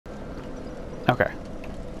Okay.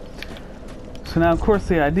 So now, of course,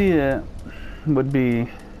 the idea would be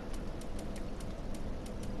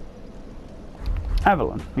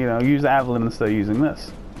Avalon. You know, use Avalon instead of using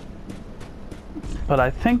this. But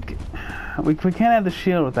I think we can't have the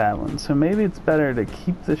shield with Avalon, so maybe it's better to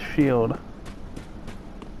keep the shield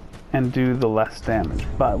and do the less damage.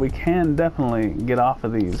 But we can definitely get off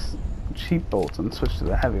of these cheap bolts and switch to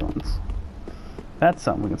the heavy ones. That's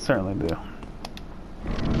something we can certainly do.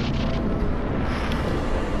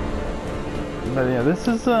 But yeah, this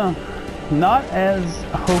is not as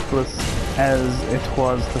hopeless as it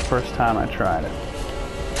was the first time I tried it.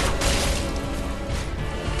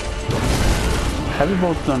 Heavy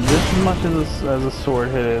bolt's done just as much as a sword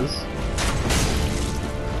hit is.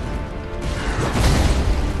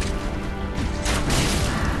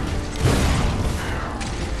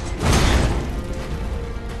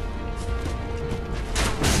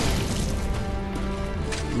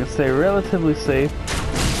 You can stay relatively safe.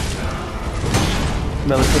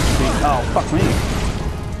 Relatively. Oh, fuck me.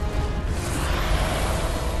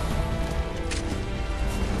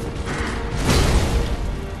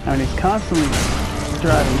 I mean, he's constantly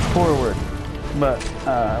driving forward, but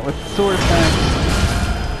with sword attacks,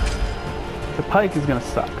 the pike is gonna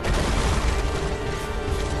suck.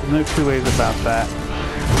 There's no two ways about that.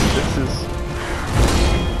 This is...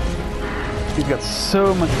 He's got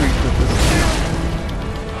so much reach with this thing.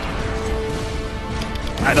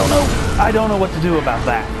 I don't know what to do about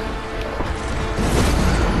that.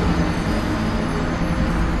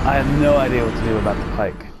 I have no idea what to do about the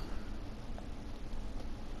pike.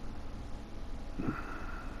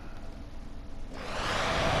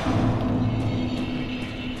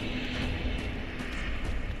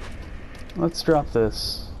 Let's drop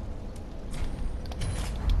this.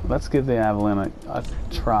 Let's give the Avalon a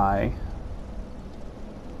try.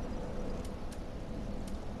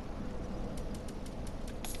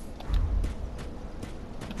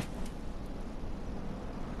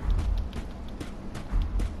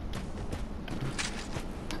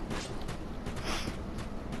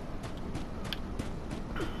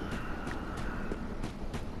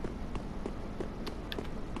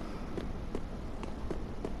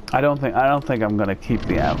 I don't think I'm gonna keep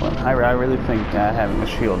the Avalon. I really think having a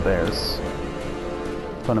shield there is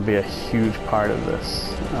gonna be a huge part of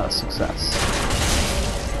this success.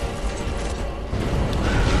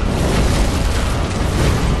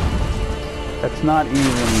 That's not even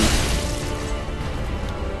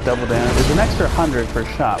double damage. There's an extra 100 per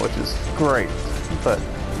shot, which is great, but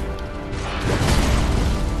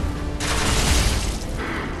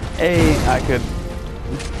I could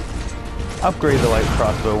upgrade the light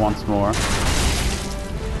crossbow once more,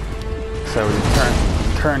 so we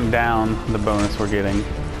turn down the bonus we're getting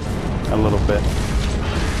a little bit.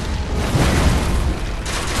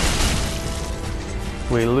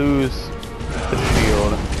 We lose the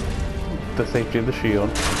shield, the safety of the shield.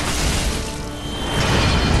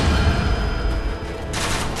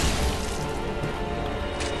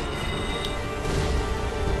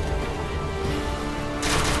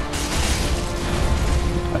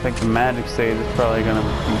 I think the magic stage is probably gonna be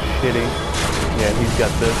shitty. Yeah, he's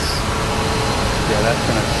got this. Yeah, that's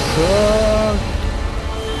gonna suck.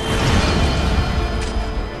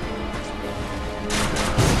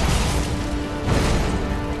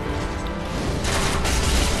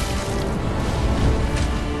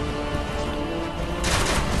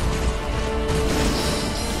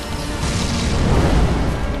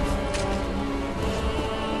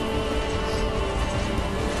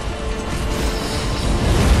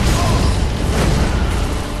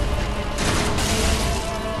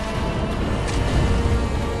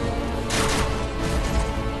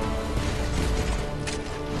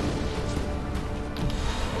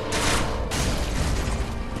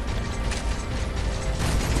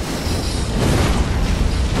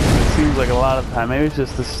 Like a lot of time. Maybe it's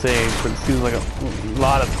just the stage, but it seems like a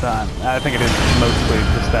lot of time. I think it is mostly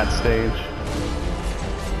just that stage.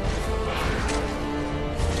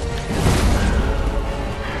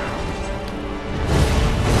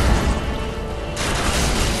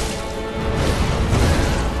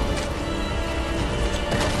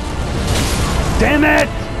 Damn it!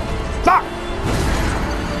 Fuck!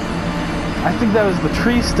 I think that was the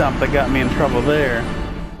tree stump that got me in trouble there.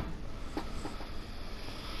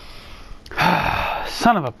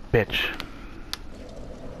 Son of a bitch.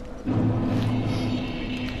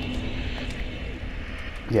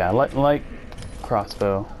 Yeah, light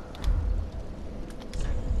crossbow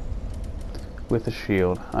with a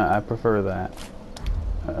shield. I prefer that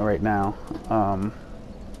right now.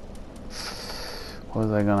 What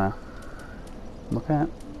was I gonna look at?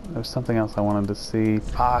 There's something else I wanted to see.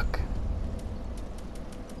 Fuck.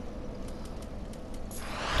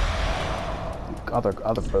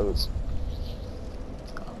 other bows.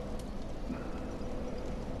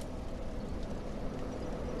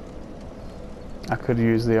 I could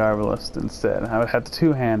use the Arbalest instead. I would have to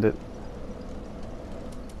two-hand it.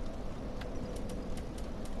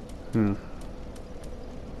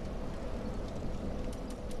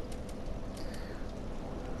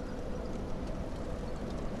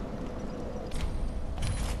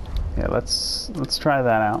 Yeah, let's try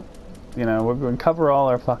that out. You know, we're going to cover all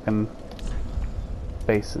our fucking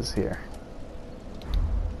bases here.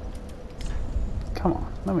 Come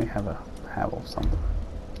on, let me have a of something.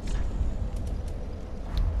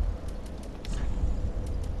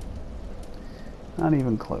 Not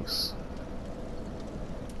even close.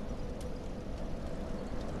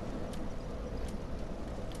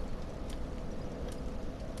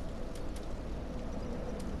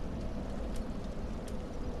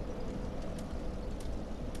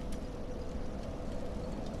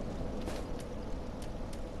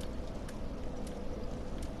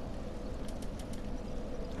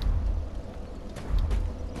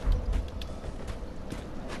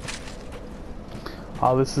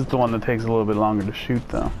 Oh, this is the one that takes a little bit longer to shoot,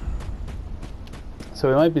 though. So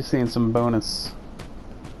we might be seeing some bonus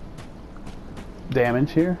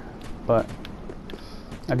damage here, but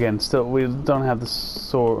again, still we don't have the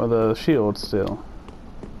sword or the shield still.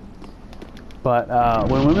 But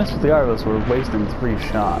when we mess with the Arbalest, we're wasting 3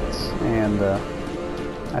 shots, and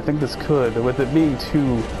I think this could, with it being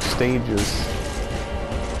 2 stages,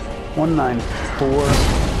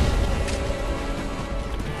 194.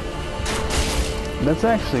 That's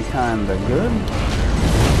actually kinda good.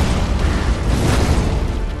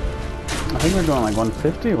 I think we're doing like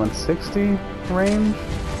 150, 160 range.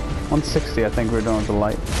 160 I think we're doing with the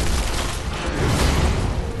light.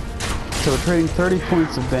 So we're trading 30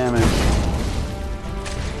 points of damage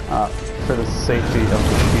for the safety of the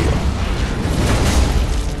shield.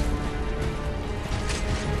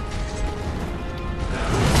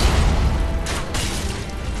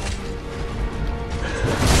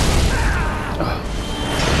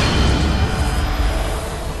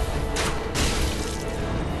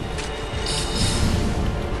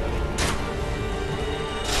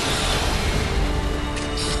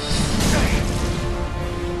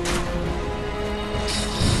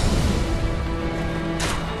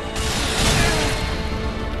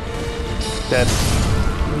 Dead.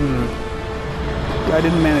 I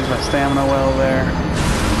didn't manage my stamina well there.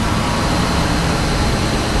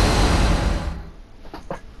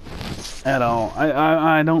 At all.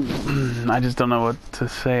 I don't. I just don't know what to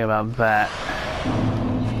say about that.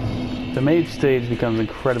 The mage stage becomes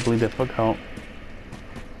incredibly difficult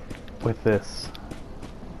with this.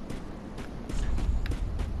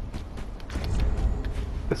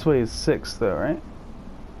 This way is 6 though, right?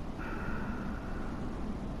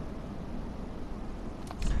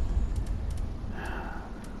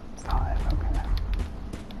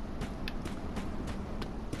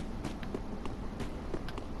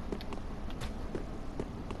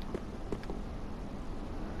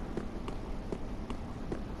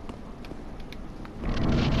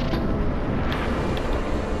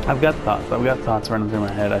 I've got thoughts running through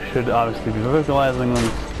my head. I should obviously be vocalizing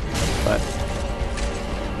them, but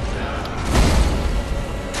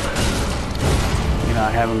you know,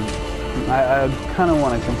 I kind of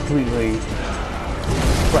want to completely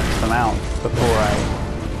flesh them out before I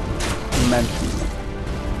mention them.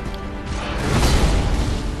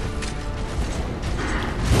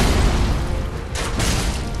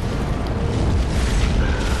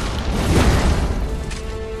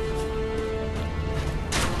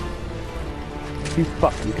 You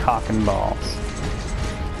fucking cock and balls.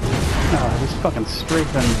 Oh, he's fucking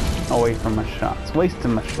strafing away from my shots.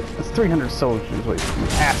 Wasting my shit. That's 300 soldiers wasting, you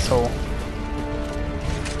asshole.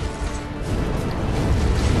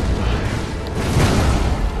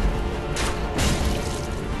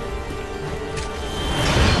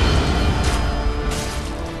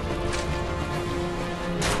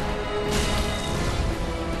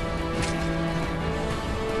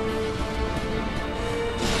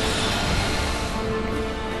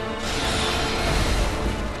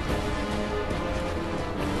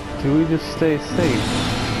 Do we just stay safe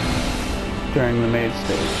during the mage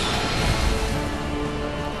stage?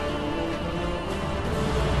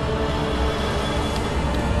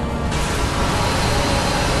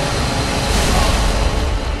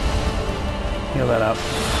 Heal that up.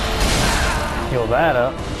 Heal that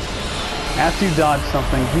up. After you dodge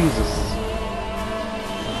something, Jesus.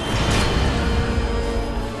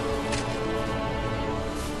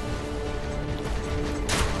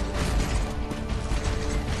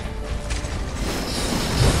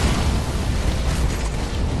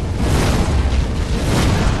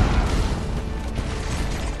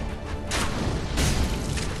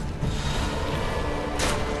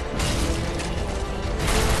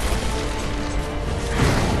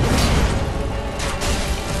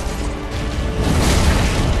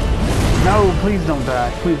 Please don't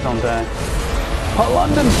die. Please don't die. Paul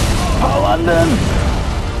London! Paul London!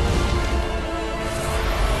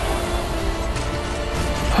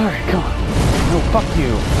 Alright, come on. No, fuck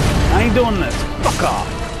you. I ain't doing this. Fuck off.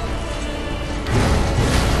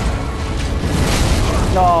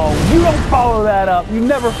 No, you don't follow that up. You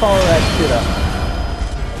never follow that shit up.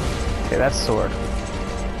 Okay, that's sword.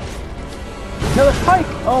 Another pike!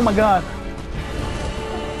 Oh my god.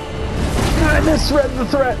 I misread the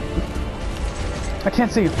threat. I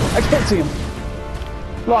can't see him. I can't see him.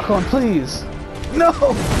 Lock on, please. No!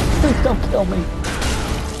 Please don't kill me.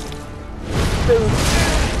 Dude.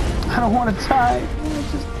 I don't want to die.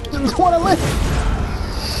 I just want to live.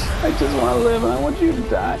 I just want to live and I want you to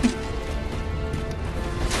die.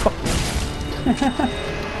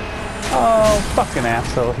 Oh, fucking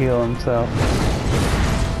asshole, heal himself.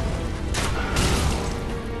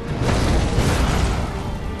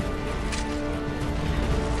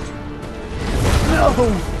 No!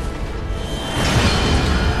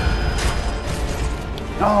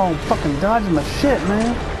 Oh, fucking dodging my shit,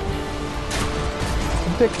 man. It's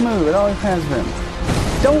a dick move, it always has been.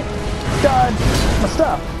 Don't dodge my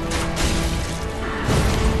stuff.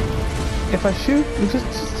 If I shoot, you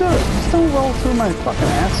just do it. Just don't roll through my fucking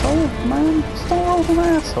asshole, man. Just don't roll through my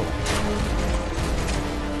asshole.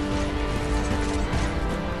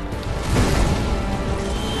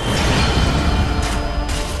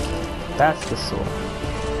 That's the sword.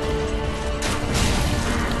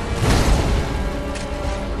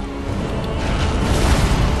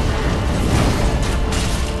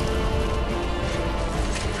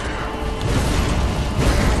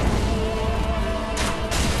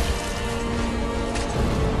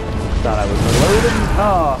 Thought I was reloading.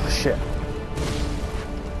 Oh, shit.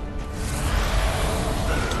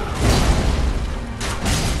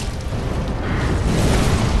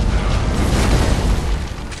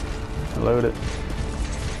 Load it.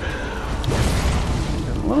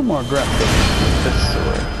 A little more aggressive with this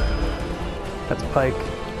sword. That's pike.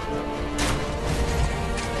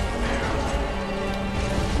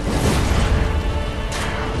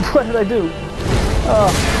 What did I do?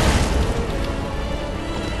 Oh.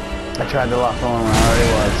 I tried to lock on when I already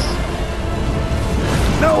was.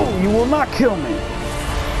 No! You will not kill me!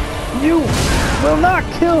 You will not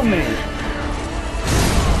kill me!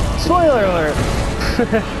 Spoiler alert!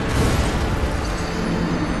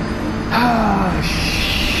 Ah,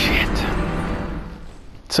 shit.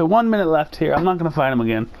 So 1 minute left here. I'm not gonna fight him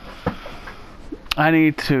again. I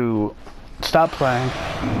need to stop playing.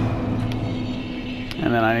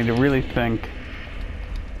 And then I need to really think.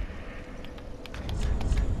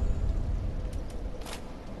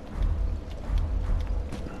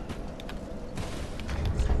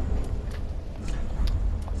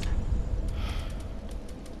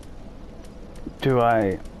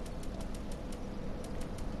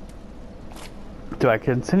 Do I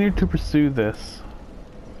continue to pursue this?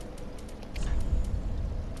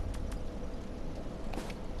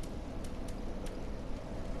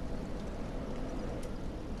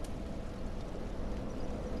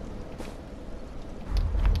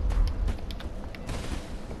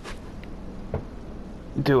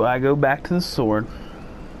 Do I go back to the sword?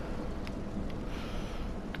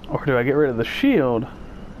 Or do I get rid of the shield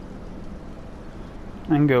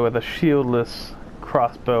and go with a shieldless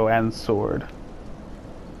crossbow and sword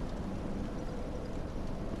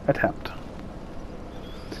attempt?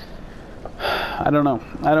 I don't know.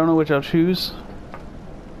 I don't know which I'll choose.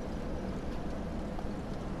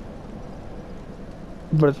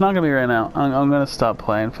 But it's not going to be right now. I'm going to stop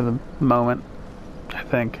playing for the moment, I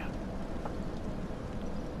think.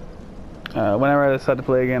 Whenever I decide to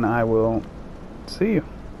play again, I will see you.